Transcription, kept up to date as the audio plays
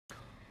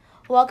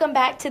Welcome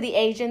back to the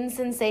Asian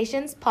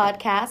Sensations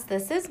podcast.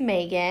 This is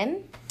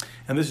Megan.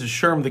 And this is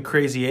Sherm, the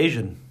crazy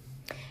Asian.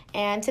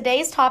 And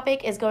today's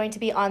topic is going to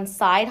be on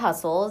side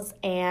hustles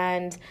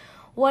and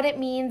what it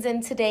means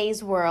in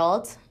today's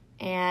world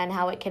and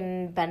how it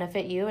can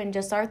benefit you and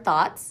just our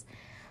thoughts.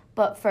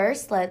 But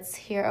first, let's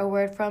hear a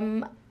word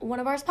from one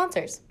of our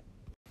sponsors.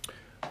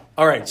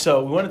 All right,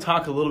 so we want to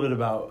talk a little bit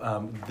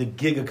about the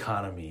gig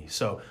economy.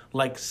 So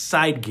like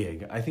side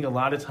gig. I think a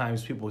lot of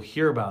times people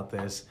hear about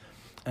this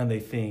and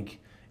they think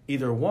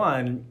either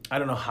one, I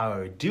don't know how I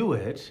would do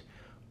it,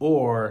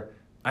 or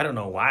I don't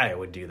know why I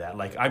would do that.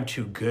 Like, I'm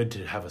too good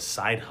to have a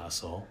side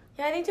hustle.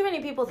 Yeah, I think too many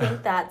people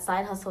think that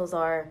side hustles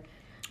are,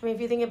 I mean,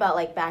 if you think about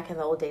like back in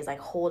the old days, like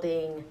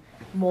holding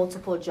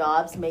multiple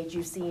jobs made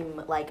you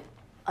seem like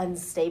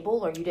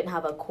unstable or you didn't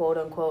have a quote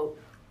unquote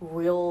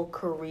real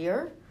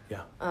career.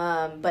 Yeah.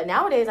 But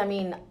nowadays, I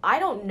mean, I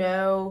don't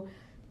know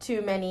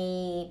too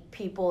many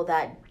people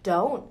that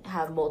don't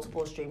have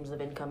multiple streams of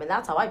income, and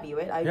that's how I view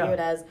it. I view it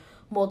as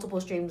multiple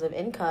streams of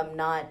income,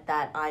 not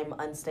that I'm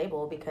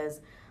unstable,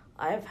 because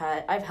I've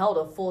held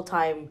a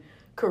full-time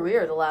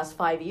career the last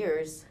 5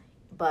 years,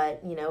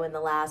 but you know, in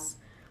the last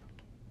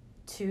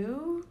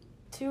two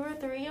or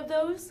three of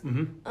those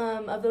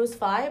of those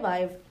 5,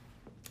 I've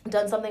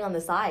done something on the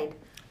side.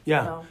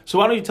 Yeah. So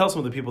why don't you tell some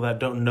of the people that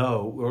don't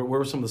know, or what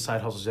were some of the side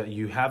hustles that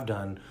you have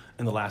done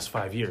in the last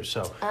 5 years?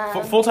 So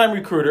full-time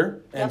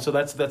recruiter, and so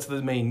that's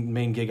the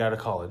main gig out of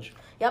college.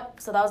 Yep.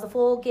 So that was the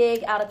full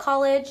gig out of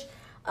college,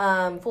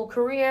 full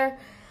career.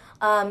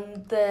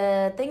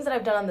 The things that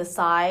I've done on the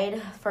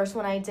side, first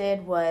one I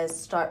did was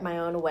start my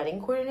own wedding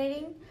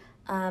coordinating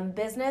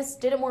business.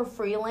 Did it more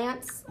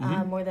freelance,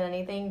 more than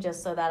anything,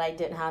 just so that I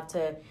didn't have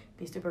to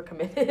be super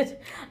committed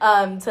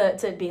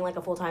to being like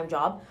a full-time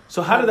job.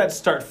 So how did that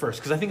start first?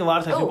 Because I think a lot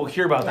of times people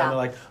hear about that and they're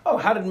like, oh,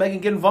 how did Megan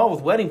get involved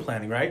with wedding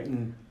planning, right?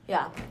 And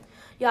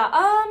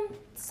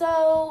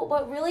so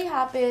what really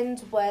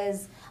happened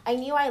was I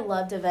knew I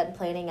loved event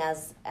planning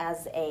as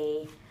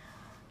a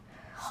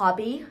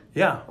hobby.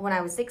 Yeah. When I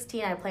was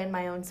 16, I planned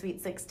my own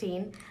Sweet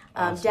 16,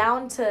 awesome.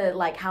 Down to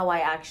like how I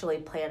actually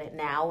plan it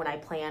now when I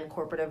plan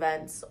corporate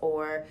events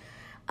or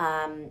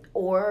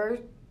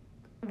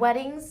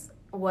weddings.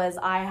 Was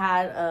I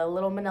had a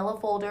little manila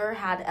folder,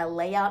 had a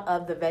layout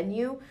of the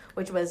venue,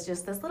 which was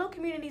just this little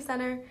community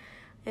center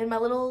in my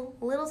little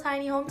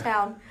tiny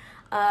hometown.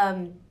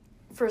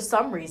 For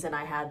some reason,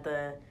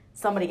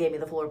 somebody gave me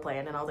the floor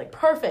plan, and I was like,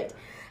 perfect.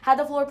 Had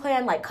the floor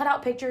plan, like cut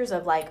out pictures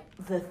of like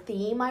the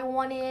theme I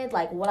wanted,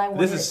 like what I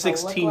wanted. This is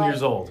 16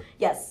 years old.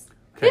 Yes,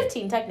 okay.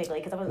 15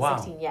 technically, because I wasn't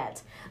 16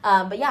 yet.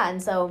 But yeah, and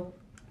so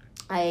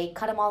I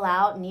cut them all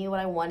out, knew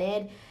what I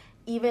wanted.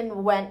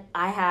 Even when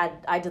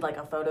I did like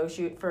a photo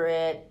shoot for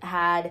it.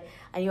 I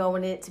knew I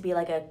wanted it to be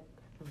like a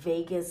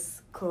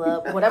Vegas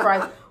club, whatever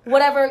a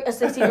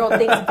 16-year-old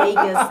thinks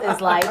Vegas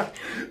is like.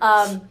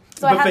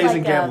 So I had like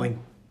and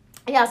gambling.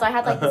 So I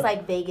had like this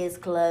like Vegas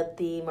club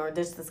theme, or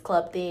just this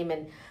club theme,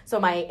 and so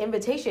my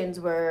invitations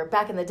were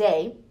back in the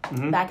day,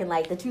 back in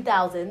like the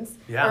 2000s,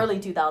 early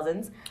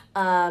 2000s.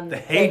 The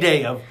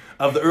heyday of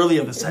the early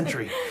of the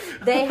century.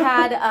 They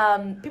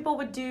had people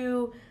would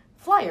do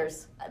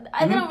flyers.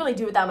 They don't really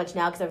do it that much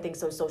now because everything's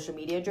so social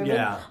media driven.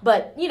 Yeah.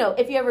 But you know,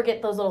 if you ever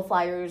get those little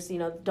flyers, you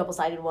know,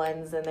 double-sided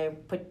ones, and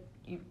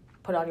you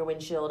put on your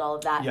windshield, all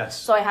of that. Yes.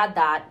 So I had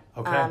that.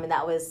 Okay. And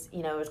that was,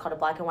 you know, it was called a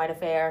black and white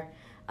affair.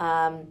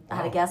 I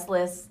had a guest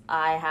list.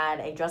 I had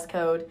a dress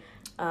code.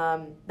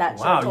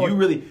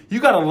 You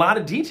got a lot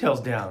of details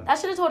down. I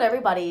should have told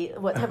everybody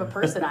what type of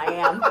person I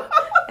am,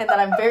 and that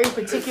I'm very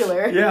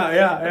particular.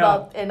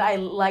 Yeah. And I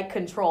like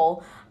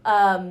control.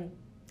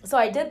 So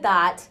I did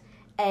that.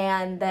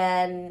 And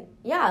then,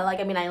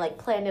 I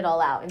planned it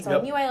all out. And so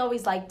I knew I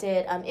always liked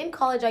it. In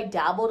college, I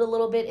dabbled a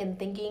little bit in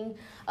thinking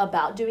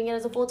about doing it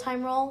as a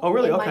full-time role. Oh,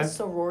 really? In Okay. my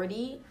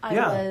sorority, I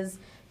was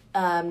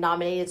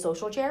nominated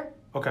social chair.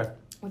 Okay.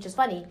 Which is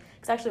funny,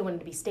 because I actually wanted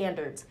to be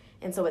standards.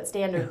 And so what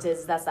standards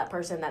is, that's that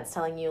person that's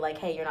telling you, like,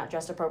 hey, you're not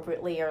dressed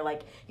appropriately, or,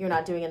 like, you're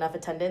not doing enough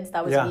attendance.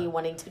 That was me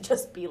wanting to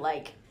just be,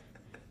 like,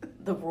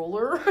 the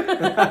ruler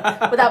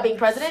without being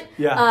president.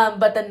 Yeah.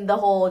 But then the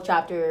whole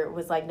chapter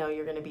was like, no,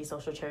 you're going to be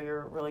social chair.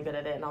 You're really good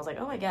at it. And I was like,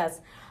 oh, I guess.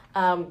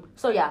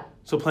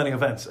 So planning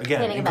events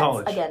again in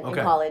college. In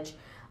college.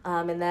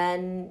 And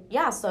then,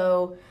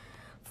 so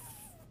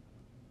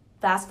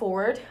fast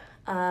forward,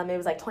 it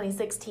was like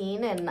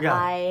 2016, and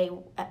I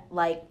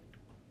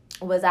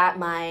was at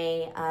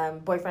my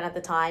boyfriend at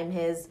the time,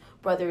 his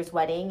brother's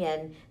wedding,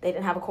 and they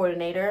didn't have a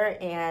coordinator,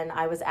 and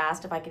I was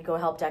asked if I could go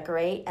help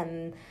decorate,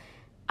 and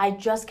I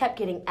just kept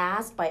getting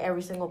asked by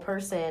every single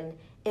person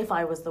if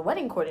I was the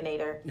wedding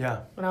coordinator.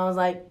 Yeah. And I was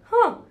like,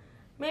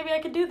 maybe I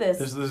could do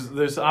this.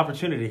 There's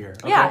opportunity here.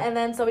 Okay. Yeah, and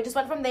then so we just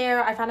went from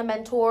there. I found a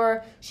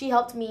mentor. She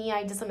helped me.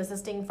 I did some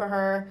assisting for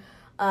her.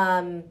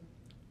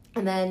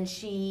 And then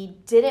she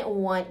didn't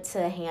want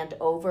to hand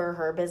over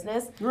her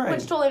business, which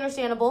is totally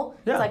understandable.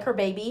 Yeah. It's like her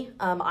baby.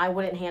 I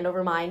wouldn't hand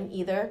over mine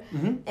either.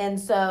 Mm-hmm. And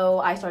so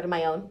I started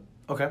my own.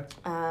 Okay.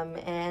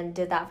 And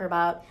did that for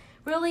about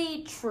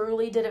really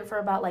truly did it for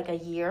about like a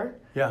year.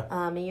 Yeah.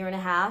 A year and a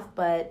half.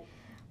 But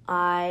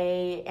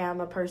I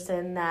am a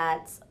person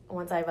that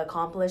once I've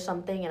accomplished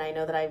something and I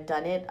know that I've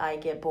done it, I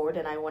get bored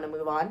and I want to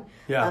move on.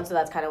 Yeah. So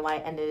that's kind of why I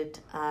ended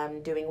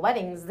doing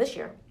weddings this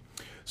year.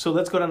 So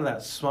let's go down to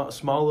that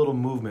small little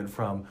movement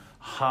from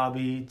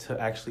hobby to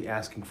actually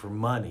asking for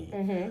money.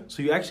 Mm-hmm.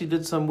 So you actually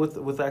did some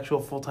with actual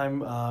full-time,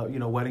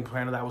 wedding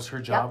planner. That was her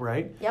job, Yep.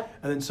 right? Yep.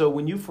 And then so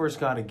when you first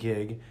got a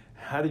gig,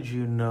 how did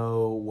you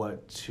know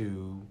what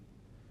to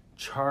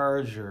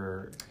charge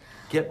or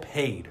get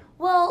paid?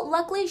 Well,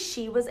 luckily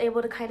she was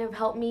able to kind of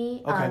help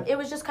me. Okay. It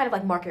was just kind of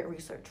like market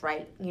research,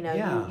 right? You know,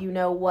 Yeah. you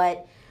know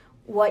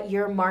what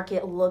your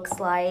market looks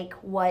like,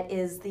 what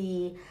is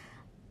the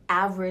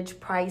average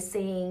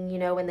pricing,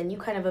 and then you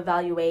kind of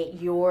evaluate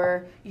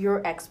your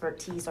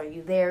expertise. Are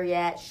you there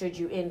yet? Should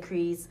you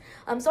increase?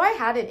 So I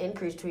had an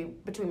increase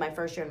between my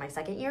first year and my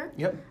second year.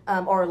 Yep.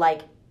 Or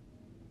like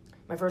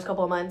my first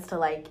couple of months to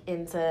like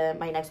into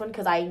my next one,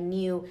 because I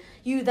knew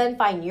you then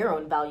find your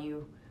own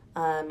value.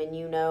 And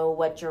you know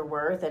what you're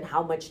worth and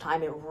how much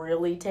time it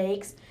really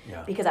takes.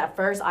 Yeah. Because at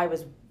first I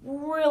was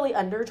really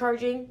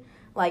undercharging.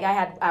 Like I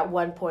had at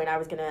one point I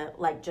was gonna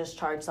like just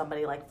charge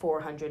somebody like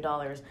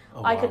 $400.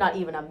 Oh, I wow. could not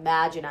even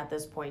imagine at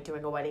this point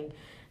doing a wedding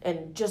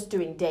and just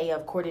doing day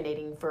of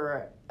coordinating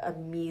for a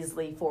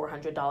measly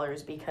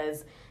 $400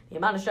 because the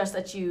amount of stress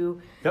that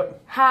you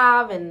Yep.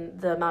 have and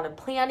the amount of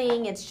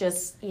planning, it's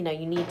just, you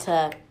need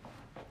to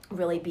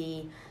really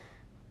be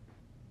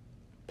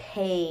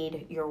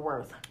paid your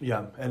worth.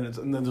 Yeah, and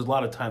then there's a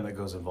lot of time that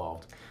goes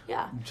involved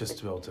Yeah. just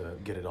to be able to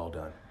get it all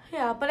done.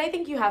 Yeah, but I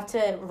think you have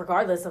to,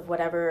 regardless of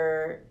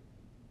whatever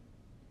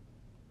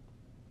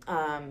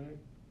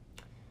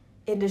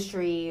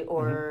industry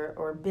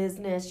or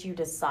business you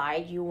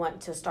decide you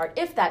want to start,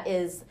 if that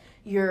is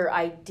your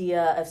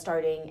idea of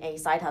starting a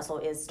side hustle,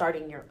 is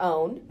starting your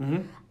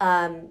own,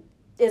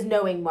 is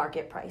knowing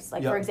market price.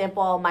 Like, Yep. for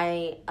example,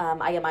 I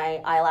get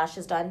my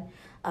eyelashes done.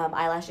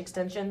 Eyelash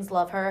extensions,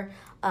 love her.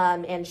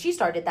 And she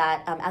started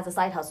that as a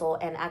side hustle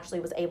and actually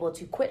was able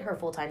to quit her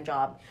full-time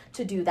job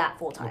to do that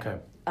full-time.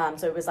 Okay.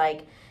 So it was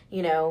like,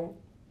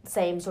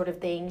 same sort of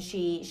thing.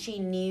 She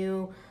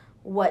knew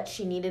what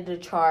she needed to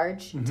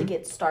charge to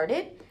get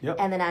started. Yep.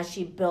 And then as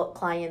she built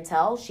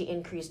clientele, she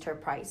increased her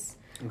price.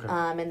 Okay.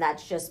 And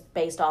that's just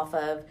based off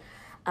of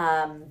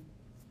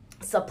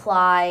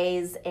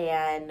supplies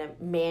and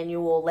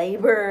manual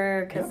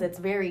labor, because it's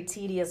very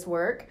tedious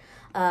work.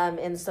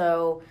 And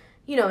so,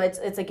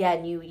 it's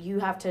again, you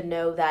have to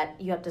know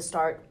that you have to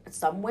start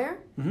somewhere,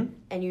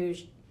 and you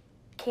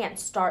can't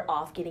start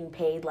off getting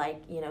paid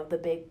like,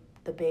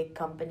 the big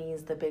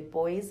companies, the big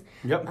boys.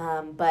 Yep.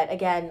 But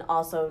again,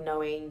 also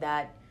knowing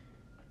that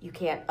you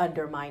can't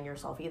undermine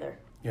yourself either.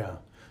 Yeah.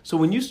 So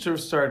when you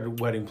started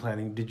wedding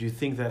planning, did you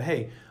think that,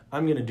 hey,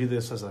 I'm going to do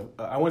this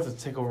I wanted to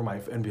take over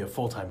and be a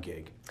full-time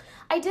gig?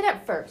 I did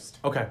at first.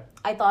 Okay.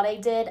 I thought I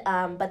did.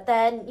 But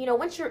then,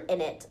 once you're in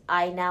it,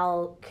 I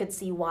now could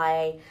see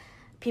why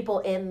people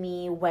in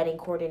the wedding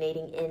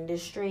coordinating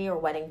industry or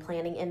wedding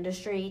planning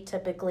industry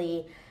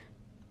typically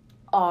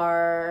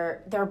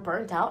they're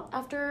burnt out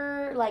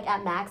after like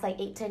at max like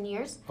 8-10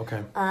 years.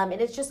 Okay. And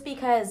it's just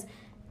because,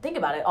 think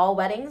about it, all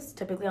weddings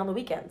typically on the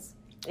weekends.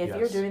 If you're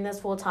Yes. doing this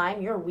full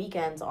time, your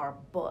weekends are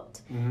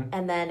booked. Mm-hmm.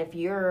 And then if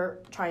you're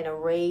trying to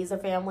raise a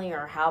family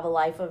or have a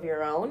life of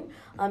your own,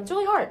 it's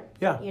really hard.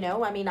 Yeah.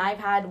 I've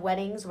had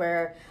weddings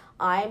where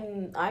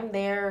I'm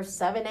there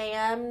 7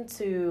 a.m.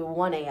 to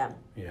 1 a.m.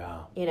 Yeah.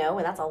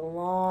 And that's a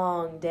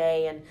long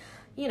day. And,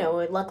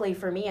 luckily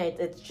for me,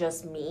 it's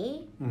just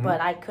me. Mm-hmm.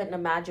 But I couldn't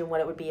imagine what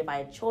it would be if I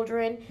had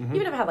children,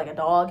 even if I had like a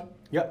dog,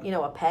 Yep.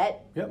 a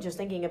pet. Yep. Just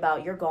thinking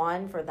about you're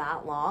gone for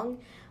that long,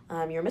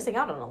 you're missing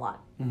out on a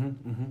lot.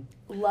 Mm-hmm.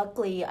 Mm-hmm.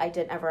 Luckily, I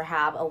didn't ever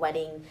have a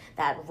wedding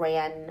that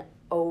ran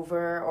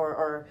over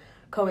or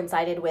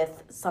coincided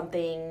with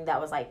something that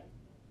was like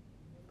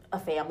a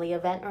family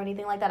event or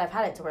anything like that. I've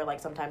had it to where like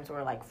sometimes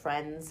were like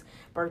friends'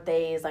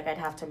 birthdays, like I'd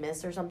have to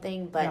miss or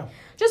something. But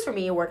just for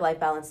me, work-life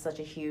balance is such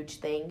a huge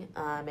thing.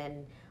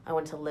 And I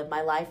wanted to live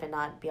my life and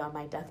not be on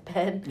my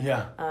deathbed.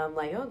 Yeah.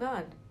 Like, oh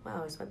God,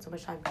 wow, I spent so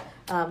much time.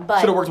 But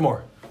Should have worked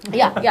more.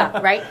 yeah,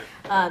 right.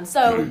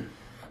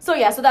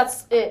 So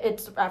that's it.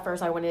 It's at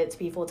first I wanted it to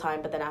be full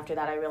time, but then after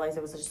that I realized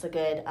it was just a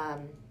good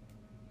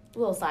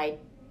little side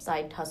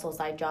hustle,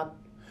 side job.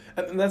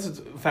 And that's what's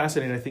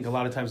fascinating, I think, a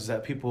lot of times is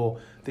that people,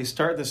 they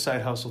start this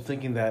side hustle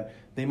thinking that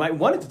they might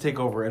want it to take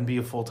over and be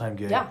a full-time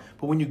gig. Yeah.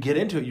 But when you get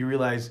into it, you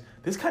realize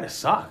this kind of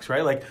sucks,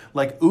 right?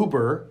 Like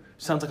Uber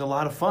sounds like a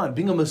lot of fun.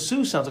 Being a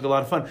masseuse sounds like a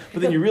lot of fun.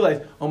 But then you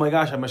realize, oh my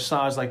gosh, I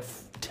massage like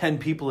 10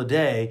 people a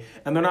day,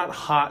 and they're not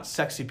hot,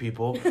 sexy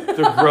people.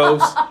 They're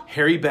gross,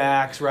 hairy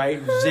backs,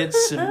 right?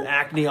 Zits and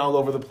acne all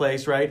over the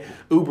place, right?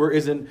 Uber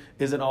isn't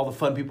all the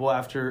fun people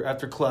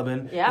after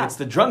clubbing. Yeah. It's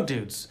the drunk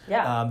dudes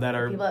that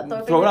are People that throw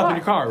up in throwing your up in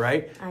your car,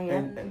 right? I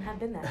am and have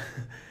been there.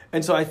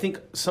 And so I think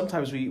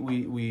sometimes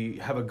we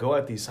have a go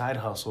at these side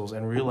hustles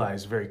and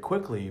realize very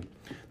quickly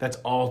that's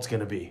all it's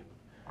going to be,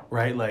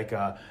 right? Like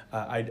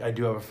I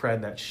do have a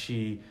friend that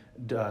she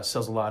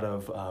sells a lot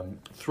of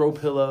throw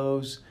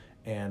pillows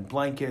and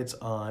blankets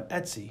on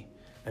Etsy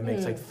and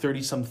makes like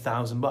 30-some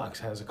thousand bucks,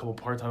 has a couple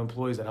part-time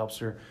employees that helps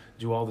her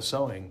do all the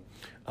sewing.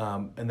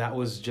 And that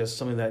was just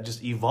something that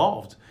just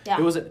evolved. Yeah.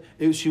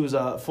 She was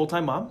a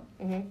full-time mom,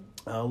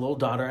 a little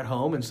daughter at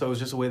home, and so it was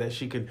just a way that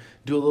she could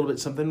do a little bit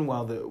something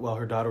while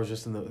her daughter was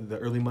just in the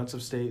early months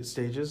of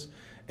stages.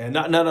 And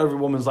not every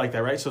woman's like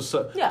that, right?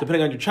 So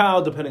depending on your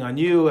child, depending on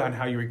you, and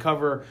how you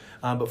recover.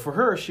 But for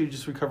her, she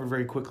just recovered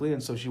very quickly,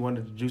 and so she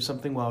wanted to do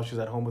something while she was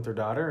at home with her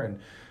daughter,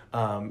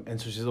 and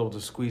so she's able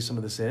to squeeze some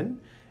of this in.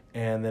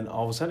 And then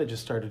all of a sudden, it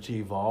just started to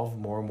evolve.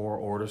 More and more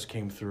orders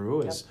came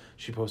through as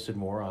she posted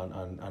more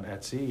on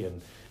Etsy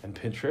and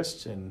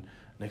Pinterest. And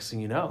next thing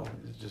you know,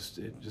 it just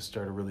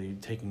started really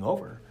taking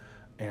over.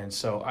 And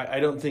so I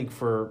don't think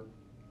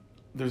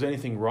there's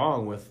anything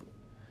wrong with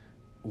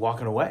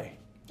walking away.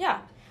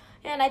 Yeah.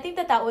 And I think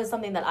that was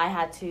something that I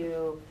had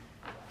to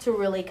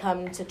really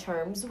come to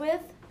terms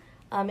with.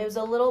 It was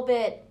a little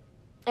bit,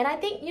 and I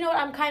think,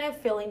 I'm kind of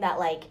feeling that,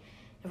 like,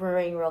 if we're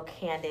being real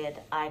candid,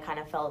 I kind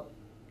of felt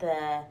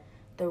the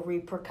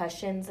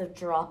repercussions of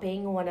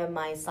dropping one of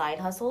my side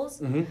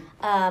hustles.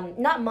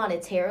 Not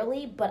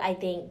monetarily, but I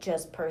think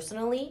just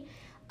personally.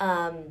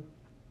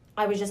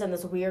 I was just in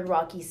this weird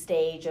rocky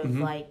stage of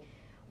like,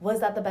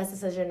 was that the best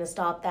decision to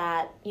stop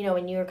that?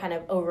 And you're kind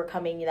of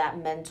overcoming that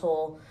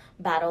mental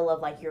battle of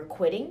like you're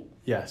quitting.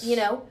 Yes.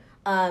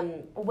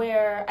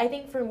 Where I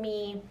think for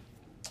me,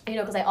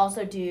 because I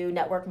also do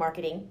network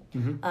marketing.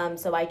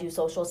 So I do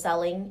social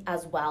selling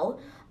as well.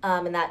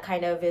 And that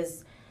kind of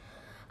is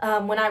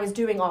when I was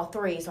doing all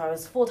three. So I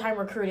was full-time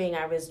recruiting,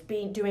 I was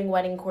doing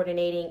wedding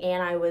coordinating,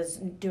 and I was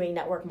doing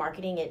network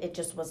marketing. It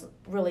just was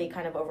really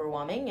kind of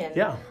overwhelming and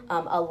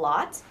a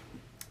lot.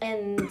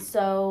 And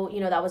so,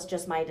 that was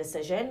just my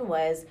decision,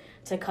 was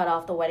to cut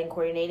off the wedding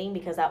coordinating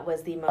because that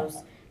was the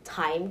most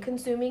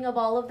time-consuming of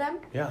all of them.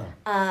 Yeah.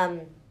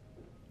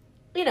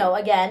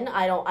 Again,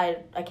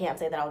 I can't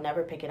say that I'll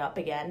never pick it up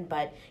again,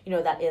 but,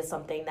 that is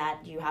something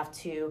that you have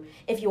to,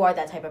 if you are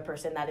that type of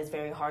person that is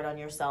very hard on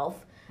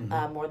yourself,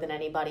 more than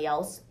anybody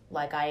else,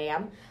 like I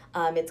am,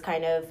 it's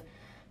kind of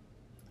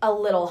a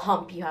little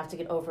hump you have to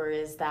get over,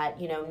 is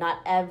that, not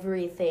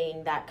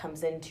everything that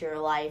comes into your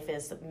life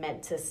is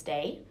meant to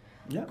stay.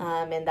 Yeah.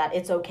 And that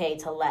it's okay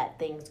to let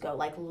things go,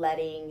 like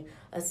letting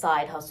a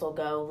side hustle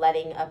go,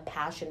 letting a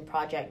passion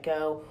project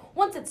go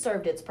once it's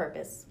served its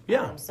purpose.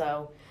 Yeah.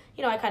 So,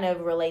 I kind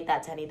of relate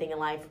that to anything in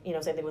life,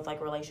 same thing with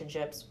like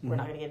relationships. We're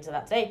not going to get into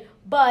that today,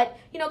 but,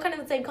 kind of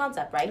the same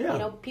concept, right?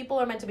 Yeah. People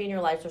are meant to be in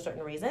your life for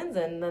certain reasons,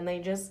 and then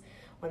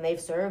when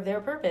they've served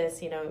their purpose,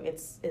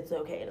 it's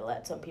okay to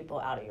let some people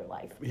out of your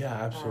life. Yeah,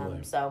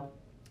 absolutely. So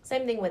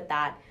same thing with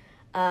that.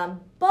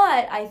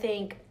 But I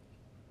think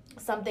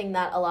something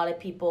that a lot of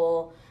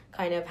people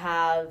kind of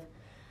have,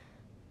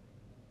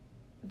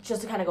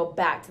 just to kind of go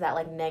back to that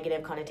like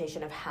negative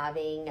connotation of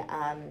having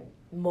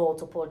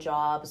multiple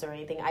jobs or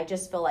anything, I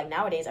just feel like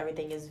nowadays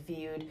everything is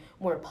viewed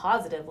more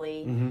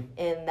positively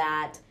in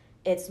that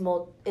it's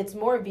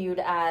more viewed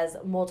as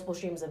multiple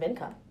streams of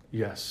income.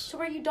 Yes. To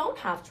where you don't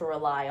have to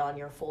rely on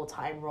your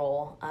full-time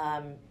role.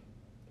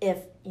 If,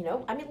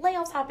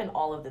 layoffs happen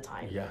all of the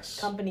time. Yes.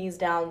 Companies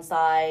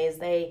downsize,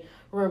 they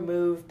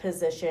remove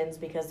positions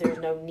because there's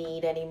no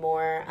need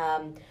anymore.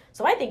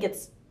 So I think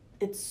it's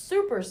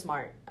super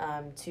smart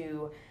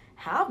to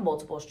have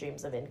multiple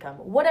streams of income,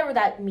 whatever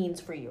that means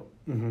for you.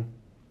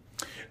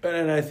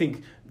 And I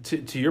think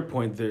to your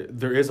point,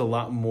 there is a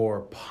lot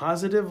more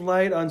positive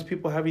light on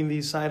people having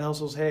these side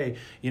hustles. Hey,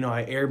 I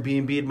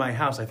Airbnb'd my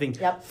house. I think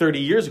 30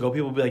 years ago,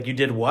 people would be like, you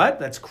did what?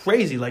 That's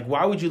crazy. Like,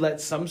 why would you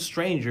let some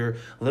stranger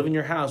live in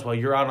your house while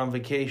you're out on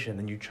vacation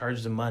and you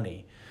charge them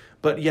money?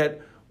 But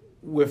yet,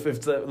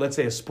 if let's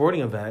say a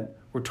sporting event,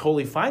 we're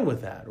totally fine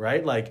with that,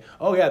 right? Like,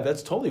 oh yeah,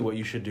 that's totally what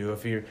you should do.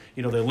 If the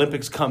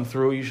Olympics come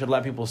through, you should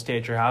let people stay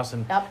at your house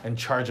and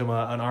charge them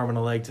an arm and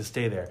a leg to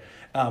stay there.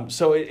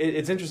 So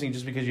it's interesting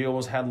just because you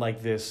almost had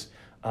like this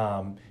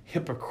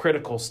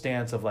hypocritical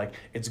stance of like,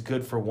 it's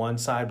good for one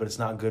side, but it's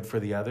not good for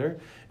the other.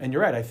 And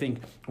you're right. I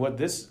think a lot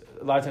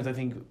of times I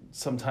think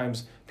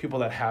sometimes people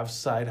that have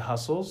side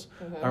hustles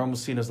are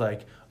almost seen as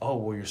like, oh,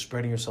 well, you're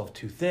spreading yourself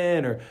too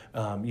thin, or,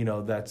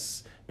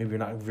 that's, maybe you're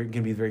not going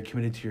to be very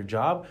committed to your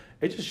job.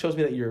 It just shows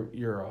me that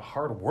you're a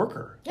hard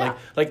worker. Yeah.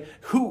 Like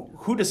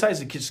who decides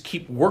to just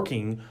keep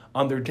working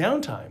on their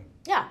downtime?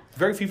 Yeah.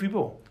 Very few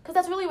people. Because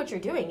that's really what you're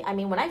doing. I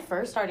mean, when I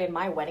first started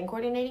my wedding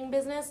coordinating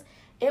business,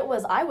 it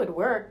was, I would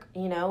work,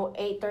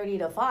 8:30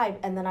 to 5,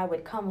 and then I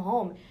would come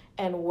home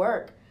and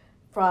work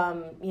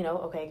from,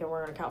 okay,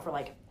 we're going to count for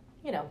like,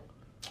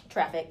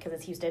 traffic because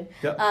it's Houston.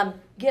 Yep.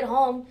 Get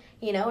home,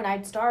 and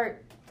I'd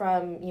start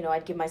from,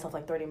 I'd give myself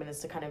like 30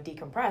 minutes to kind of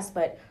decompress,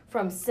 but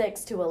from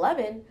 6 to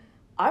 11,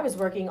 I was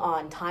working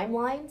on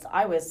timelines.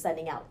 I was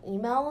sending out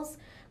emails,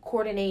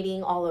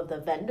 coordinating all of the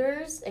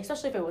vendors,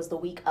 especially if it was the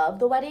week of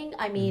the wedding.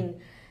 I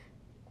mean,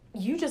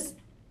 you just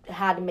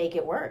had to make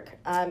it work.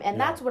 And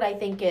that's what I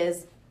think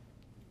is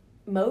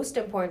most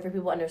important for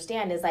people to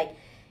understand is like,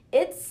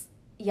 it's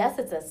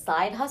a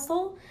side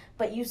hustle,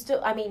 but you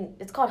still,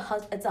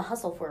 it's a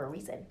hustle for a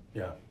reason.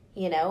 Yeah.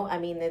 You know, I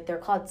mean, they're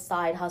called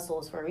side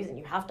hustles for a reason.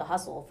 You have to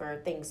hustle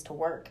for things to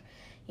work.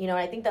 You know,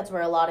 and I think that's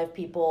where a lot of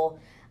people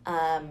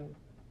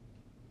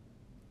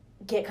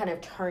get kind of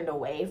turned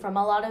away from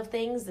a lot of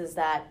things, is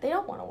that they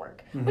don't want to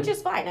work, which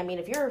is fine. I mean,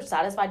 if you're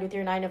satisfied with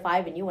your 9 to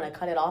 5 and you want to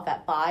cut it off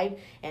at 5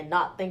 and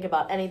not think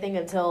about anything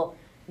until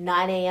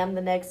 9 a.m.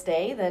 the next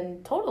day,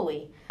 then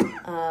totally.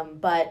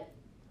 But,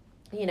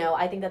 you know,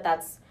 I think that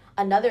that's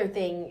another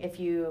thing if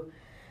you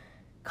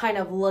kind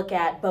of look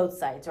at both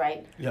sides,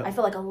 right? Yep. I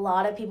feel like a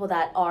lot of people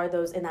that are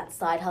those in that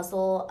side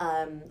hustle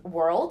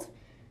world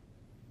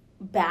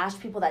bash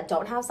people that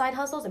don't have side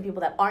hustles, and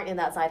people that aren't in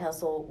that side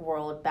hustle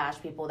world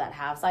bash people that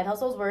have side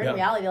hustles, where in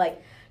reality,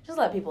 like, just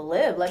let people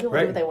live. Let people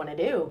do what they want to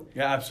do.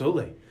 Yeah,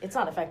 absolutely. It's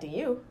not affecting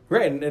you.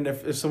 Right, and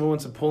if someone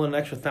wants to pull in an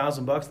extra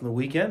 $1,000 on the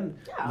weekend,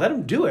 let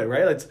them do it,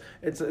 right?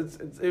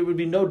 It would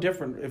be no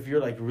different if you're,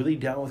 like, really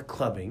down with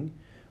clubbing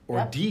or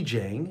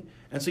DJing,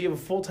 and so you have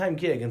a full-time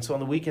gig, and so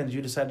on the weekends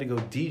you decide to go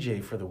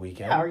DJ for the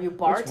weekend. Yeah, or you bartend.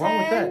 What's wrong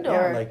with that?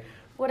 Or yeah, like,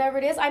 whatever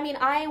it is. I mean,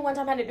 I one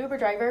time had an Uber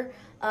driver.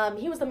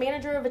 He was the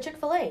manager of a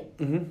Chick-fil-A,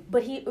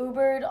 but he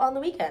Ubered on the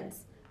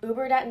weekends,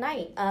 Ubered at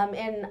night.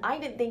 And I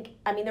didn't think,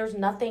 I mean, there's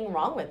nothing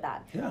wrong with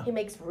that. Yeah. He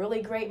makes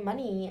really great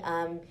money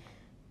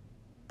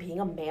being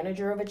a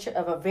manager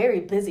of a very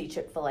busy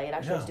Chick-fil-A. It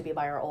actually used to be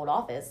by our old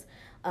office,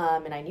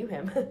 and I knew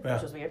him,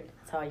 which was weird.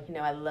 That's how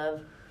I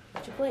love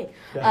Chick-fil-A.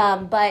 Yeah.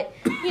 But,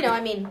 you know, I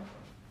mean,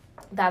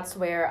 that's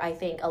where I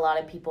think a lot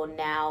of people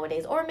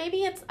nowadays, or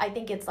maybe I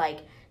think it's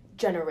like,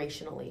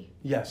 generationally,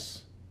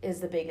 yes, is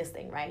the biggest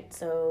thing, right?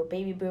 So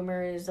baby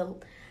boomers,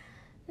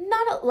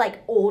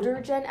 like older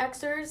Gen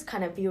Xers,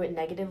 kind of view it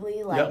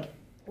negatively. Like,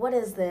 what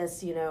is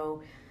this? You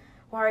know,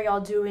 why are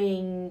y'all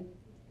doing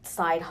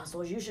side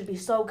hustles? You should be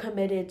so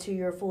committed to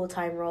your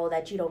full-time role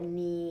that you don't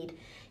need,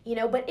 you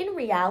know. But in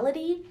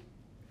reality,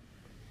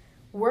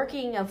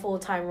 working a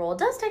full-time role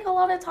does take a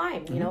lot of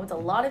time. You know, it's a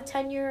lot of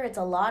tenure. It's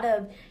a lot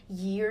of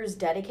years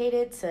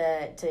dedicated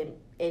to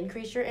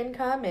increase your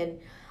income. And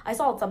I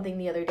saw something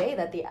the other day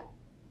that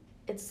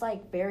it's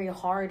like very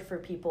hard for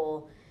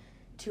people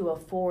to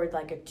afford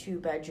like a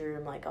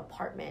 2-bedroom like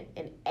apartment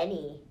in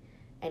any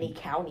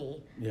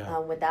county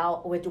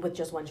with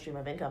just one stream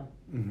of income.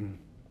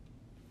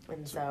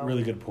 And so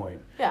really good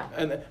point. Yeah.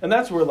 And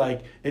that's where,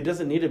 like, it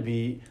doesn't need to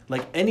be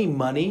like any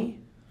money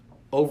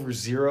over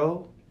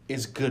zero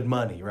is good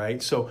money,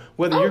 right? So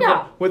whether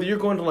you're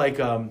going to like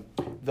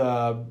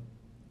the,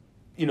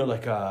 you know,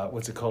 like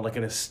what's it called, like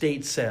an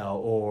estate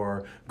sale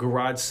or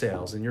garage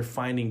sales, and you're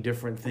finding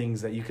different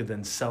things that you could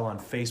then sell on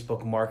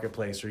Facebook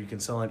Marketplace, or you can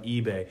sell on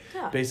eBay.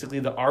 Yeah. Basically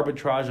the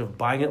arbitrage of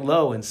buying it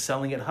low and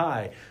selling it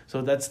high.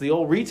 So that's the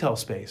old retail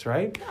space,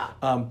 right?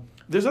 Yeah.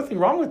 There's nothing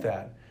wrong with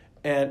that.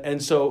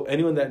 And so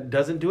anyone that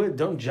doesn't do it,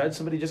 don't judge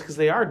somebody just because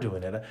they are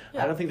doing it.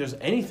 I don't think there's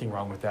anything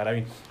wrong with that. I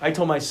mean, I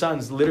told my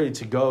sons literally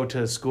to go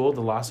to school,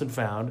 the Lost and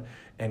Found,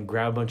 and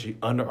grab a bunch of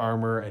Under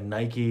Armour and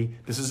Nike.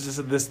 This is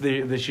just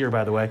this year,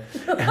 by the way.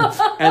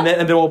 and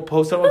then we'll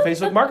post it on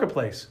Facebook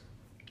Marketplace.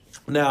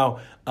 Now,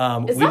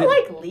 is that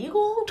like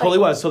legal? Totally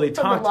was. So they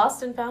talked. The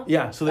Lost and Found?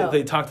 Yeah. So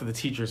they talked to the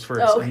teachers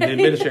first and the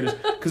administrators,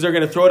 because they're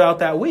going to throw it out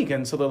that week,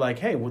 and so they're like,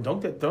 "Hey, well,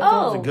 don't throw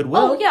out the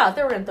goodwill." Oh yeah,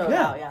 they were going to throw it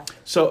out. Yeah.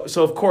 So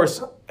of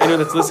course, anyone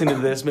that's listening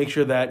to this, make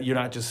sure that you're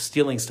not just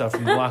stealing stuff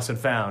from Lost and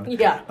Found.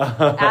 Yeah.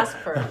 Ask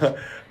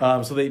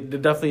first. So they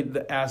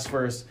definitely ask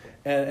first,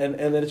 and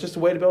then it's just a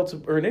way to be able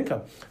to earn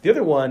income. The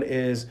other one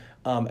is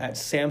at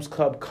Sam's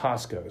Club,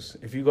 Costco's.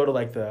 If you go to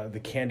like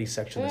the candy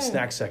section, the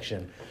snack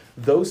section,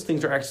 those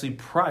things are actually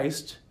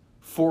priced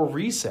for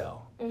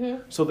resale.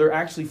 So they're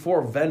actually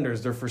for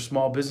vendors. They're for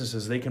small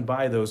businesses. They can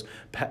buy those,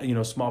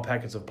 small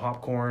packets of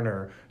popcorn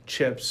or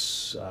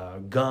chips,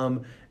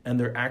 gum, and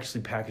they're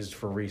actually packaged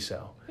for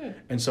resale.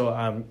 And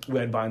so we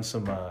had bought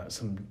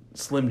some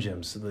Slim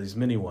Jims, these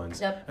mini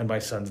ones, and my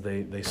sons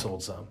they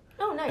sold some.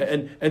 Oh,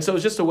 nice. And so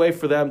it's just a way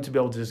for them to be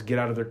able to just get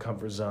out of their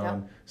comfort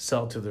zone,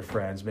 sell it to their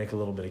friends, make a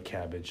little bit of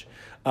cabbage.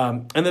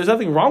 And there's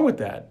nothing wrong with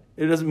that.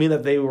 It doesn't mean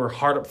that they were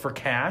hard up for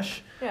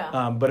cash.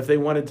 Yeah. But if they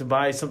wanted to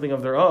buy something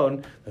of their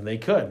own, then they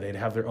could. They'd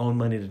have their own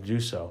money to do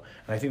so.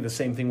 And I think the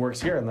same thing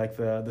works here in like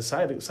the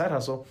side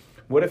hustle.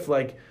 What if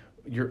like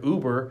your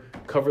Uber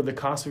covered the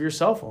cost of your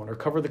cell phone or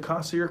covered the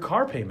cost of your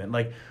car payment?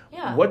 Like,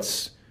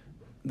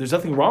 there's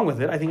nothing wrong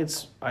with it. I think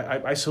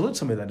I salute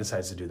somebody that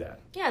decides to do that.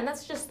 Yeah, and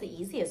that's just the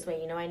easiest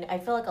way. You know, I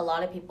feel like a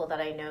lot of people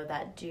that I know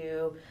that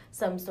do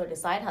some sort of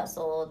side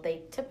hustle,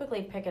 they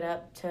typically pick it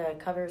up to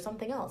cover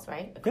something else,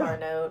 right? A car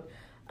note,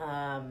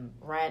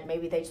 rent.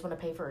 Maybe they just want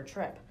to pay for a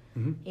trip,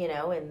 you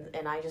know,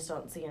 and I just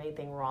don't see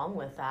anything wrong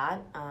with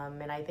that.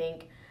 And I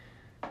think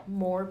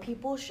more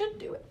people should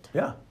do it.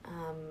 Yeah.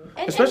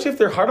 Especially if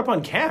they're hard up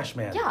on cash,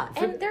 man. Yeah,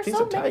 and there's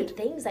so many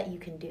things that you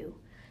can do.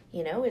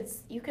 You know,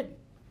 you could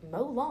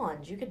mow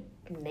lawns, you could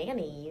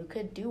nanny, you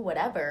could do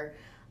whatever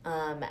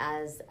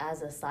as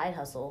a side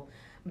hustle.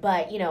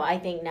 But, you know, I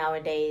think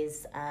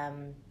nowadays,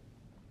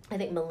 I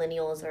think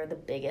millennials are the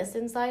biggest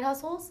in side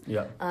hustles.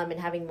 Yeah. And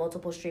having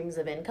multiple streams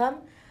of income.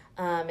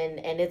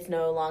 And it's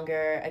no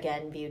longer,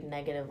 again, viewed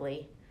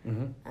negatively.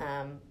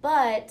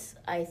 But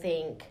I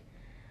think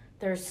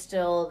there's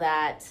still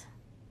that.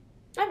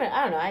 I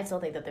don't know. I still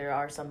think that there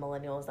are some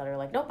millennials that are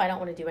like, nope, I don't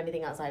want to do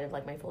anything outside of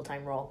like my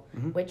full-time role,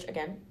 which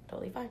again,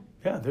 totally fine.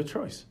 Yeah, their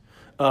choice.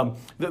 The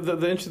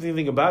interesting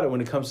thing about it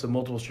when it comes to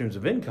multiple streams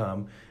of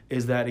income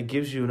is that it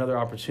gives you another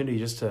opportunity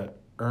just to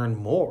earn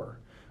more.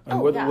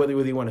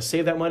 Whether you want to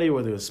save that money,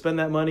 whether you want to spend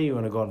that money, you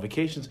want to go on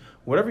vacations,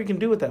 whatever you can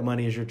do with that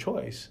money is your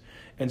choice.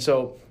 And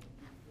so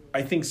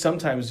I think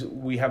sometimes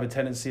we have a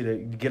tendency to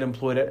get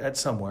employed at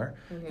somewhere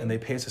and they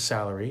pay us a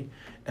salary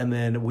and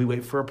then we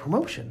wait for a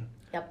promotion.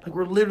 Yep. Like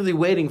we're literally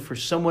waiting for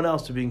someone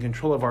else to be in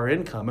control of our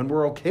income, and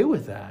we're okay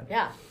with that.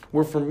 Yeah.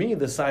 Where for me,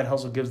 the side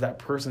hustle gives that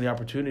person the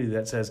opportunity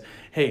that says,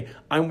 hey,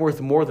 I'm worth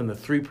more than the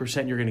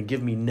 3% you're going to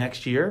give me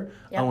next year.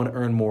 Yep. I want to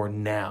earn more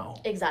now.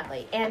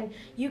 Exactly. And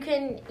you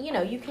can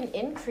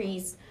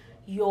increase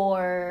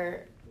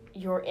your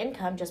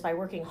income just by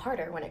working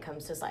harder when it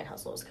comes to side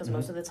hustles. Because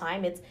most of the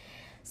time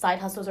side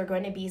hustles are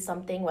going to be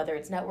something, whether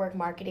it's network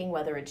marketing,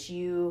 whether it's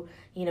you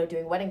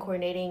doing wedding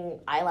coordinating,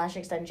 eyelash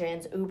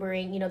extensions,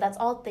 Ubering, that's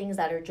all things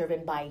that are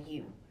driven by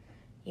you.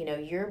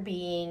 You're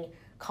being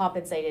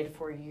compensated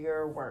for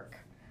your work.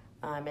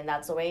 And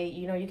that's the way,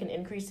 you can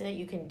increase it,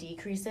 you can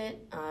decrease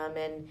it,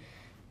 and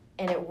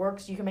it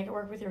works. You can make it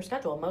work with your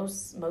schedule.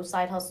 Most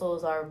side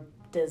hustles are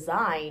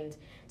designed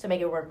to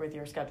make it work with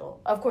your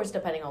schedule. Of course,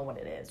 depending on what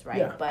it is, right?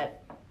 Yeah.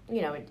 But,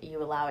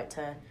 you allow it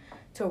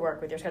to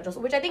work with your schedule,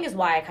 which I think is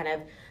why I kind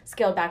of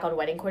scaled back on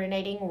wedding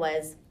coordinating or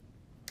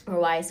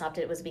why I stopped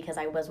it was because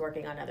I was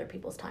working on other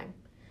people's time.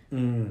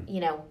 When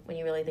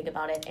you really think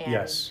about it. And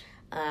yes.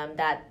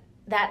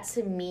 That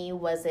to me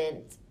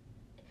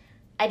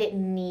I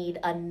didn't need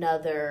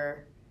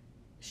another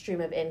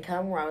stream of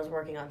income where I was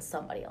working on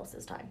somebody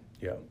else's time.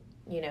 Yeah.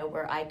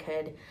 Where I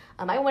could,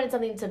 I wanted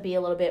something to be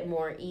a little bit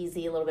more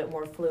easy, a little bit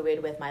more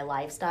fluid with my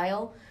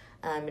lifestyle,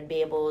 and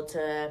be able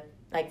to,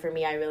 like for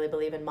me, I really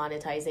believe in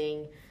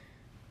monetizing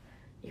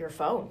your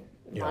phone,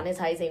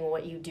 monetizing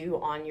what you do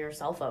on your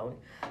cell phone.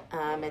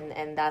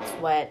 And that's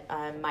what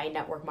my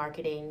network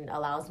marketing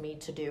allows me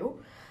to do.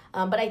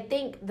 But I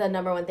think the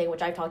number one thing,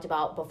 which I've talked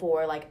about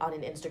before, like on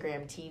an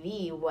Instagram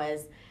TV,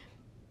 was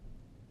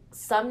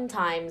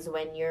sometimes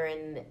when you're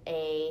in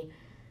a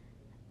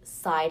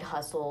side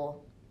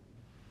hustle,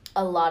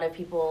 a lot of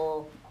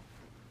people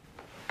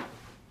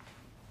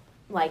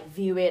like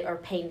view it or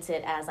paint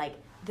it as like,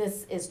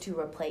 this is to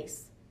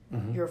replace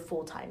your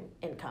full-time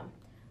income,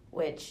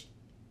 which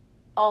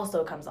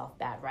also comes off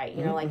bad, right?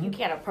 You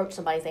can't approach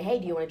somebody and say, hey,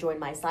 do you want to join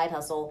my side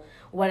hustle?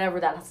 Whatever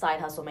that side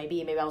hustle may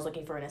be. Maybe I was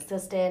looking for an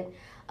assistant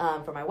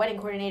for my wedding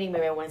coordinating.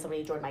 Maybe I wanted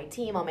somebody to join my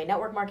team on my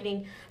network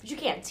marketing. But you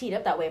can't tee it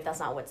up that way if that's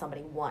not what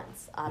somebody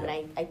wants. And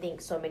I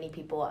think so many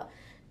people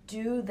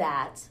do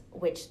that,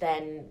 which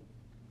then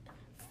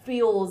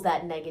fuels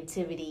that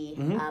negativity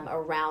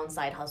around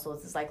side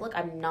hustles. It's like, look,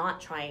 I'm not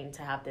trying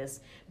to have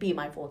this be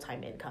my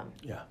full-time income.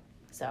 Yeah.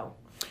 So...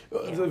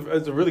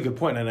 It's a really good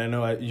point, and I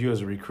know you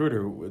as a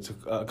recruiter, it's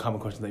a common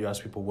question that you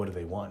ask people, what do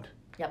they want?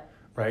 Yep.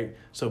 Right?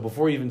 So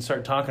before you even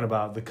start talking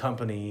about the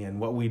company and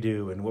what we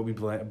do and what we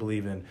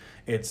believe in,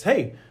 it's,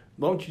 hey,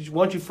 why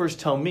don't you first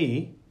tell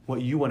me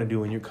what you want to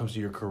do when it comes to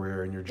your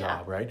career and your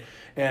job, right?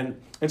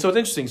 And so it's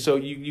interesting. So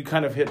you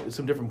kind of hit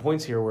some different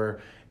points here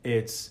where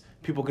it's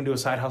people can do a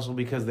side hustle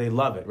because they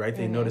love it, right?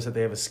 They notice that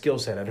they have a skill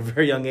set at a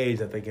very young age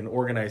that they can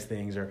organize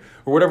things or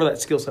whatever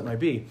that skill set might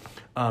be.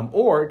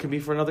 Or it can be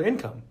for another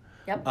income.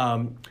 Yep.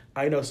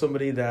 I know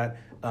somebody that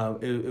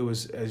it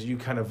was, as you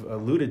kind of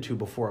alluded to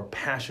before, a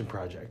passion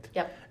project.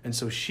 Yep. And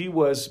so she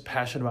was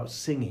passionate about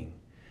singing.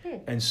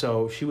 And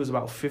so she was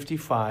about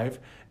 55,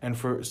 and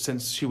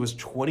since she was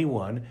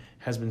 21,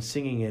 has been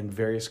singing in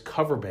various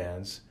cover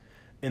bands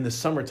in the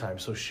summertime.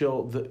 So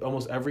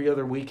almost every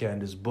other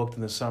weekend is booked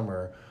in the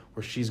summer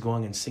where she's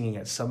going and singing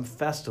at some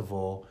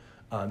festival.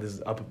 This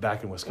is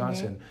back in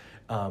Wisconsin.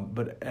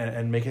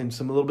 And making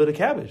a little bit of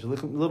cabbage, a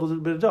little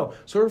bit of dough.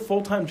 So her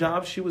full-time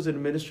job, she was an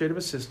administrative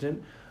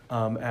assistant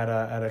at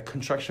a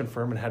construction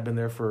firm and had been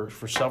there for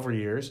several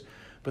years.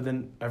 But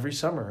then every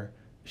summer,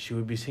 she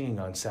would be singing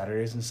on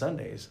Saturdays and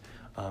Sundays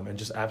and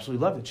just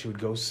absolutely loved it. She would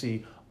go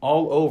see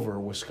all over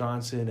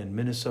Wisconsin and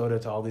Minnesota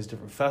to all these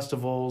different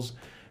festivals,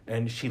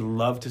 and she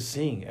loved to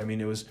sing. I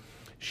mean,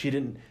 she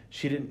didn't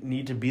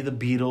need to be the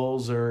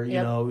Beatles or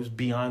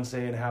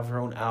Beyonce and have her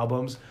own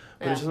albums.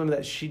 But it's something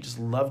that she just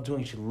loved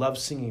doing. She loved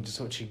singing, just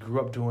what she grew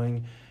up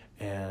doing,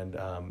 and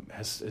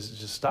has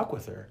just stuck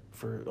with her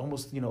for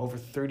almost over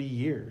 30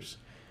 years.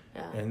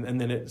 Yeah.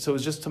 And then so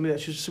it's just something that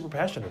she's super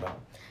passionate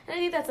about. And I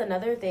think that's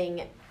another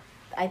thing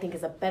I think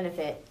is a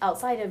benefit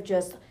outside of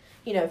just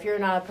if you're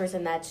not a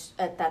person that's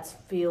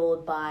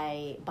fueled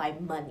by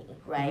money,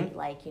 right? Mm-hmm.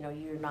 Like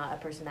you're not a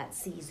person that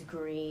sees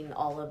green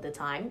all of the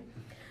time.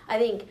 I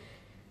think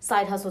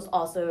side hustles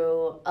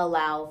also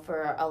allow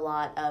for a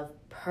lot of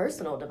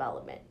personal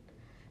development.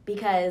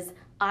 Because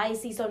I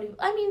see so many,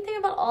 think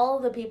about all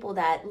the people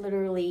that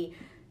literally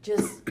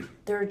just,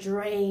 they're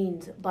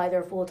drained by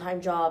their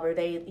full-time job, or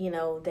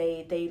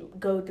they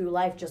go through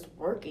life just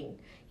working.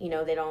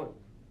 They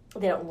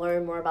don't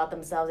learn more about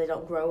themselves. They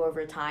don't grow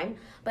over time.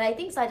 But I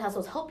think side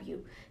hustles help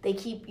you. They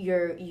keep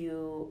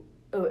you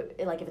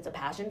like if it's a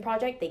passion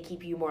project, they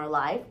keep you more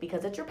alive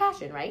because it's your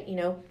passion, right? You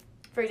know,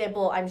 for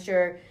example, I'm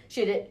sure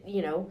she did,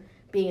 you know,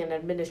 being an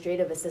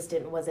administrative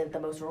assistant wasn't the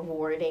most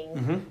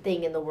rewarding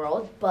thing in the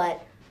world,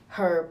 but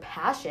her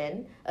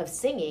passion of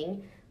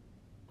singing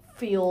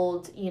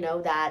fueled, you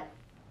know, that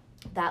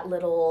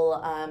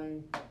little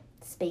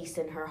space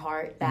in her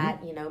heart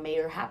that, you know, made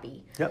her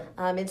happy. Yep.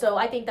 And so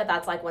I think that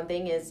that's like one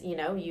thing is, you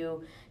know,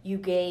 you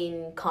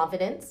gain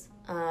confidence,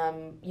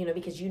 you know,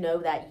 because you know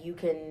that you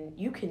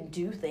can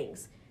do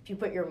things. If you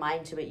put your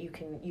mind to it, you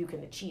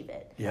can achieve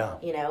it. Yeah.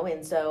 You know,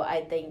 and so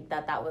I think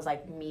that was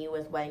like me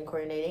with wedding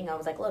coordinating. I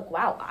was like, look,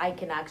 wow, I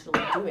can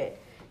actually do it.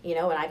 You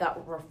know, and I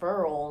got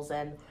referrals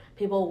and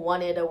people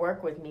wanted to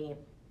work with me.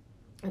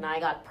 And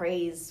I got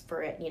praise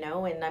for it, you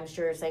know, and I'm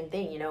sure same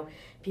thing, you know,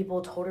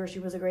 people told her she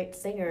was a great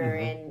singer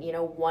and, you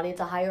know, wanted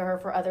to hire her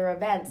for other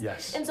events.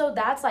 Yes. And so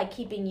that's like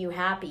keeping you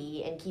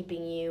happy and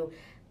keeping you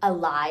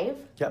alive.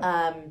 Yep.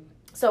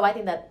 So I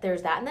think that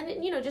there's that. And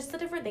then, you know, just the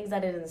different things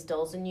that it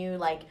instills in you,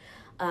 like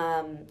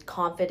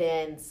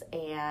confidence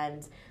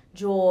and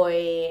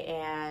joy,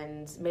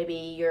 and maybe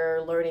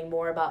you're learning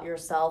more about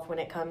yourself when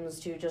it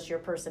comes to just your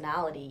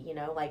personality, you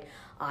know, like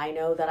I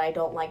know that I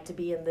don't like to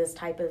be in this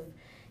type of,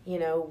 you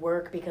know,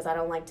 work because I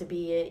don't like to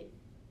be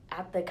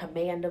at the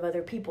command of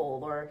other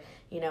people, or,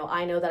 you know,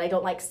 I know that I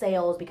don't like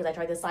sales because I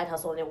tried this side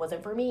hustle and it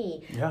wasn't for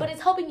me. Yeah. But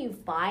it's helping you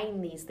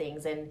find these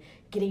things and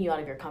getting you out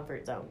of your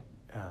comfort zone.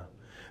 Yeah.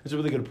 It's a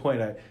really good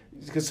point.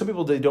 Because some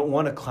people, they don't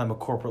want to climb a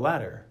corporate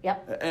ladder.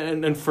 Yep.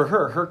 And for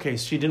her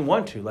case, she didn't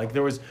want to. Like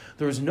there was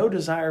no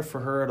desire for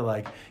her to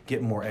like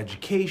get more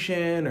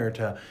education or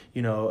to,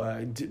 you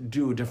know,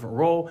 do a different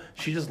role.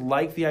 She just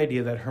liked the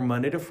idea that her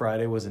Monday to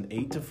Friday was an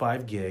 8 to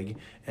 5 gig,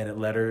 and it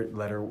let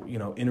her you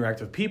know,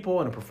 interact with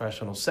people in a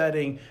professional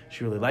setting.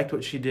 She really liked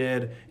what she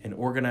did in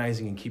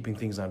organizing and keeping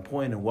things on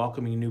point and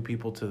welcoming new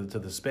people to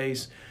the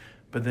space.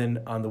 But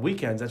then on the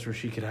weekends, that's where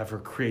she could have her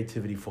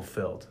creativity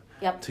fulfilled.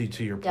 Yep.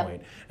 To your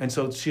point. And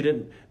so she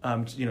didn't,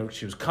 you know,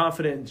 she was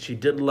confident. She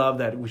did love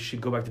that she'd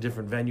go back to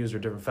different venues or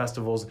different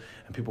festivals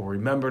and people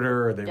remembered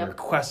her, or they were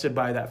requested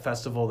by that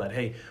festival that,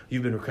 hey,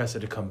 you've been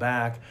requested to come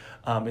back.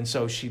 And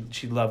so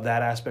she loved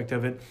that aspect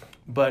of it.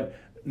 But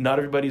not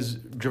everybody's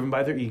driven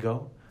by their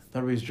ego.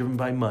 Not everybody's driven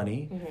by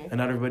money. And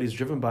not everybody's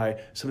driven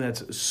by something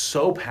that's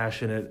so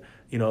passionate.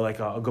 You know,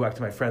 like I'll go back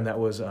to my friend that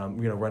was, you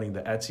know, running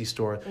the Etsy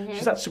store.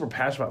 She's not super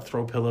passionate about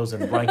throw pillows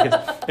and blankets.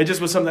 It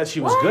just was something that she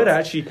was good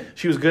at.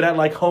 She was good at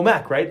like home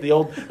ec, right? The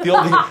old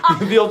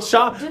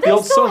shop. Do they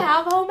still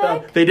have home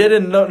ec? They did,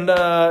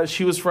 and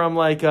she was from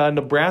like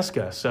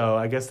Nebraska, so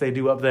I guess they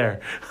do up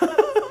there.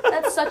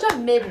 That's such a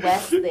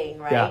Midwest thing,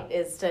 right?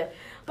 Yeah.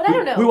 But I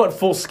don't know. We want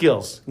full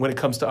skills when it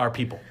comes to our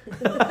people.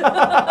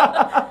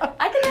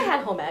 I think I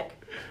had home ec.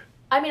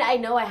 I mean, I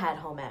know I had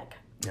home ec.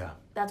 Yeah.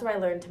 That's where I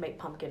learned to make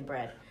pumpkin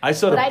bread. I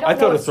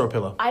thought a throw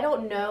pillow. I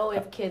don't know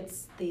if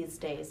kids these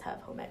days have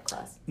home ec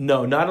class.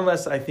 No, not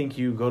unless I think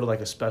you go to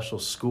like a special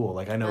school.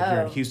 Like I know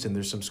here in Houston,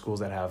 there's some schools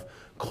that have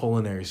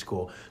culinary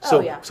school.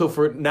 So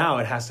for now,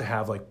 it has to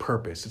have like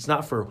purpose. It's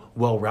not for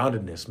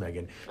well-roundedness,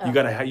 Megan. You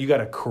got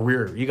a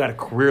career. You got to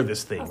career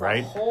this thing,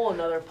 right? A whole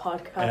another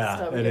podcast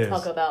that we can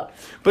talk about.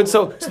 But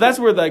so that's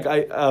where like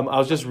I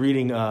was just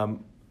reading.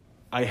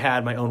 I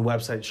had my own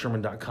website,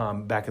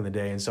 Sherman.com, back in the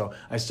day, and so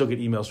I still get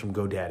emails from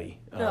GoDaddy.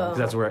 Because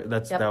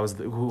that was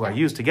who I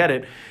used to get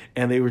it,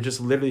 and they were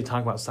just literally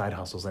talking about side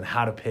hustles and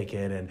how to pick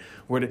it and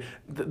where to.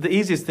 The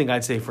easiest thing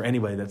I'd say for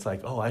anybody that's like,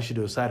 oh, I should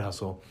do a side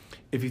hustle,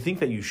 if you think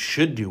that you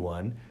should do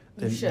one,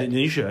 then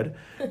you should.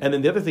 And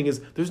then the other thing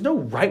is, there's no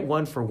right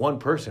one for one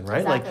person,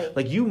 right? Exactly.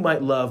 Like you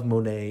might love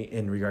Monet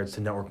in regards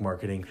to network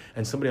marketing,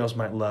 and somebody else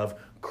might love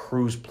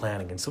cruise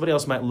planning, and somebody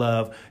else might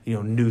love, you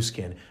know, Nu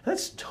Skin.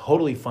 That's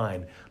totally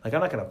fine. Like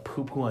I'm not gonna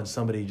poo-poo on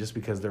somebody just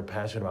because they're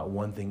passionate about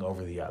one thing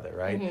over the other,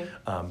 right?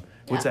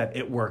 What's that?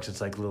 It works.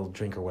 It's like a little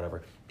drink or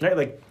whatever, right?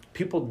 Like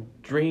people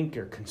drink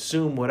or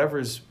consume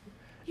whatever's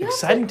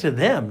exciting to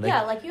them.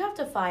 Like you have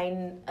to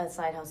find a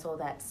side hustle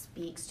that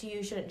speaks to you.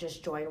 You shouldn't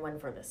just join one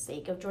for the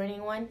sake of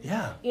joining one.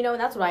 Yeah. You know,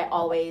 and that's what I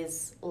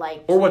always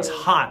like. Or what's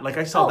hot. Like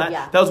I saw that.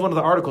 Yeah. That was one of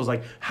the articles,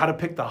 like how to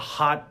pick the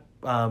hot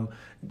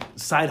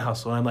side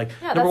hustle. And I'm like,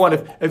 number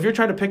one, if you're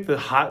trying to pick the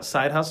hot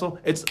side hustle,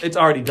 it's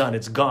already done.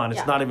 It's gone.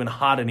 It's not even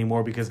hot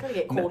anymore because it's gonna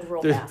get cold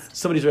real fast.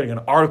 Somebody's writing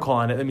an article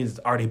on it. That means it's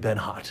already been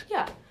hot.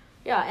 Yeah.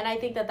 Yeah, and I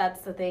think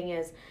that's the thing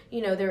is,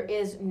 you know, there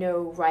is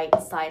no right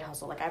side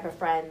hustle. Like I have a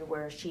friend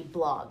where she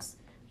blogs.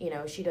 You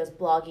know, she does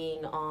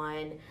blogging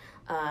on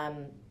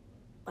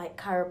like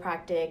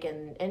chiropractic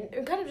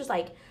and kind of just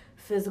like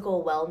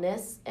physical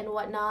wellness and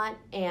whatnot.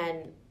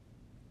 And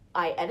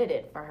I edit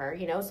it for her,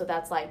 you know, so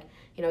that's like,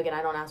 you know, again,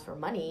 I don't ask for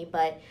money,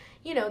 but,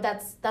 you know,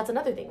 that's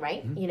another thing,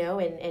 right? You know,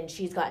 and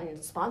she's gotten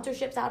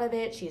sponsorships out of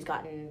it. She's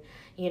gotten,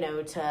 you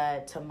know,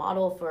 to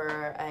model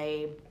for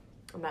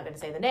I'm not going to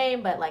say the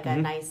name, but like a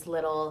nice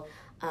little...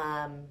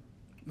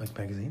 like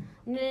magazine?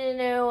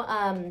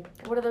 No.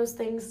 What are those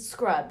things?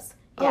 Scrubs.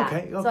 Yeah.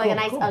 Okay. Oh, so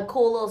like cool, a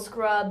cool little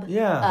scrub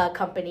Yeah.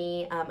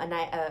 company,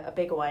 a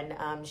big one.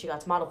 She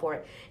got to model for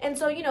it, and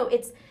so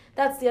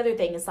that's the other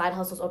thing. Is side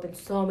hustles open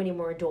so many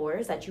more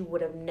doors that you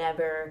would have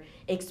never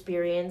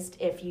experienced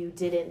if you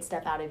didn't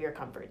step out of your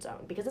comfort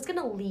zone, because it's going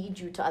to lead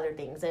you to other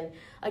things. And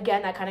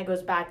again, that kind of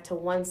goes back to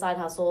one side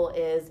hustle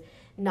is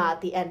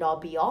not the end all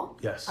be all.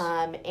 Yes.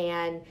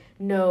 And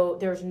no,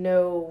 there's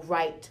no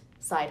right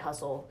side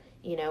hustle.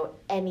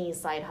 Any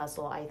side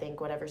hustle, I think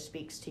whatever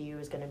speaks to you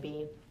is going to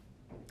be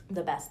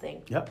the best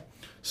thing. Yep.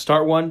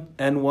 Start one,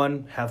 end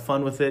one, have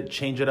fun with it,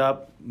 change it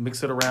up,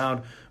 mix it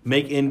around,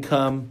 make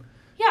income.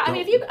 Yeah,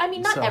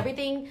 not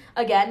everything,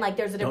 again, like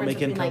there's a difference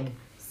between like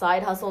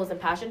side hustles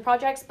and passion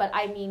projects, but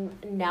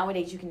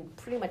nowadays you can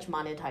pretty much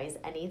monetize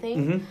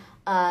anything.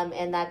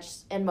 Mm-hmm.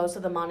 And most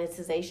of the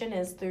monetization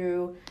is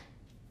through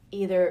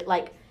either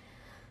like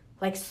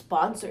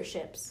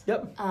sponsorships.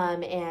 Yep.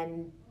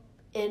 And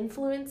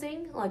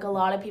influencing. Like a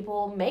lot of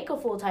people make a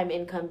full-time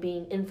income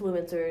being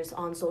influencers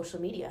on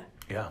social media.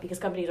 Yeah. Because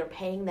companies are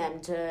paying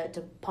them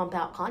to pump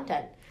out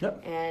content.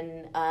 Yep.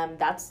 And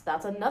that's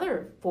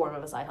another form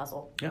of a side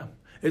hustle. Yeah.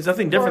 It's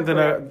nothing different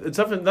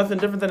nothing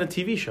different than a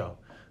TV show.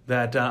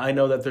 That I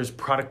know that there's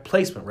product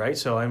placement, right?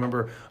 So I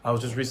remember I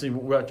was just recently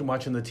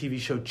watching the TV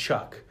show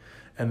Chuck,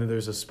 and then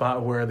there's a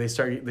spot where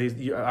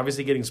you're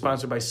obviously getting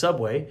sponsored by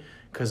Subway,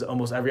 because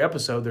almost every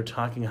episode they're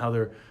talking how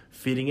they're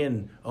feeding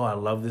in. Oh, I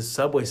love this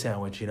Subway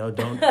sandwich.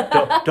 Don't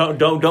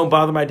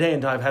bother my day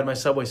until I've had my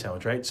Subway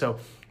sandwich, right? So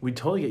we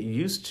totally get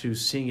used to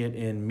seeing it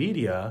in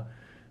media.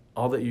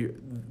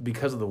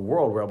 Because of the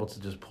world, we're able to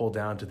just pull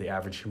down to the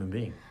average human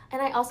being.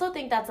 And I also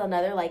think that's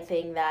another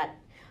thing that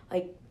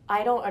I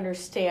don't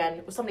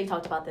understand. Somebody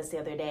talked about this the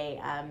other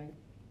day.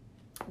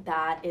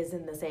 That is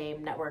in the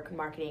same network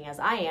marketing as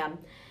I am,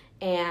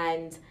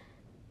 and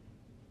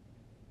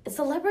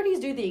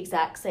celebrities do the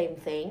exact same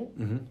thing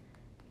mm-hmm.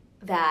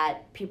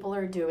 that people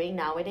are doing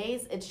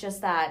nowadays. It's just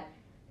that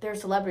they're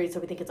celebrities, so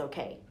we think it's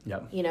okay.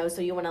 Yep.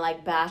 So you want to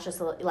bash you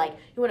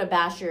want to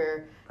bash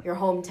your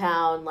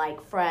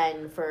hometown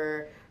friend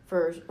for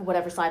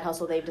whatever side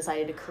hustle they've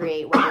decided to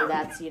create, whether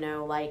that's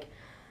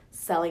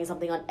selling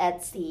something on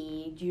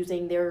Etsy,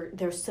 using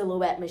their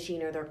silhouette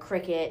machine or their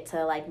Cricut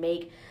to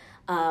make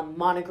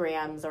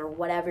monograms or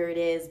whatever it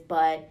is,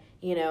 but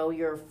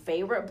your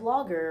favorite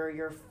blogger or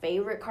your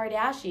favorite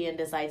Kardashian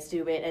decides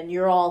to do it and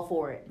you're all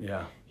for it.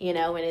 Yeah. And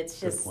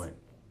it's just, good point.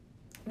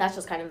 That's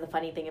just kind of the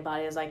funny thing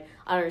about it is I don't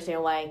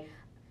understand why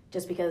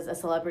just because a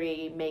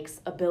celebrity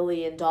makes $1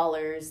 billion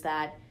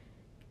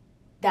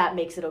that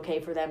makes it okay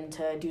for them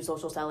to do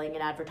social selling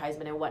and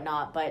advertisement and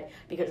whatnot, but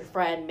because your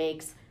friend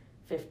makes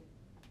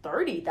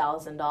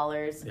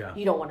 $30,000,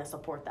 you don't want to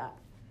support that.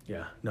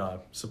 Yeah,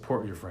 no,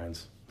 support your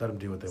friends. Let them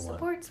do what they want.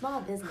 Support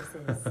small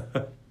businesses.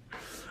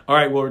 All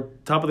right, well, we're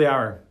top of the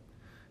hour.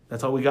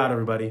 That's all we got,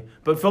 everybody.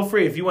 But feel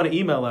free, if you want to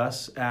email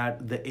us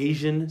at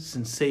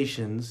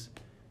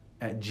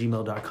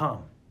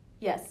theasiansensations@gmail.com.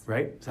 Yes.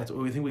 Right? So that's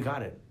what we think we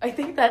got it. I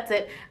think that's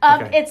it.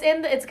 Okay.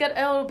 It's good.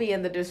 It'll be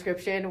in the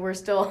description. We're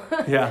still.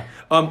 Yeah.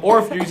 Or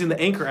if you're using the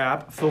Anchor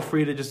app, feel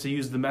free to just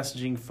use the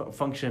messaging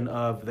function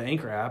of the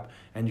Anchor app,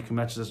 and you can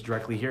message us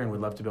directly here, and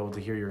we'd love to be able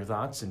to hear your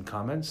thoughts and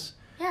comments.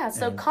 Yeah.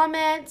 So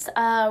comment,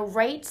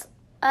 rate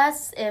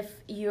us if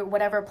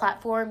whatever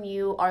platform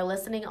you are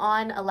listening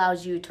on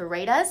allows you to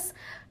rate us.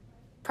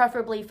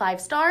 Preferably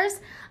 5 stars,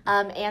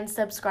 and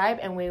subscribe,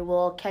 and we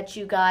will catch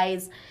you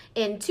guys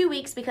in 2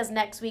 weeks because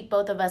next week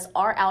both of us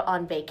are out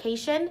on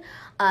vacation,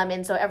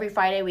 and so every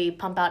Friday we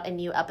pump out a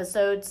new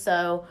episode,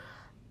 so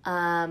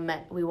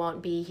we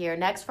won't be here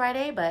next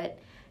Friday, but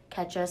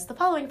catch us the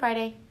following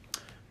Friday.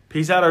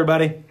 Peace out,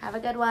 everybody. Have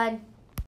a good one.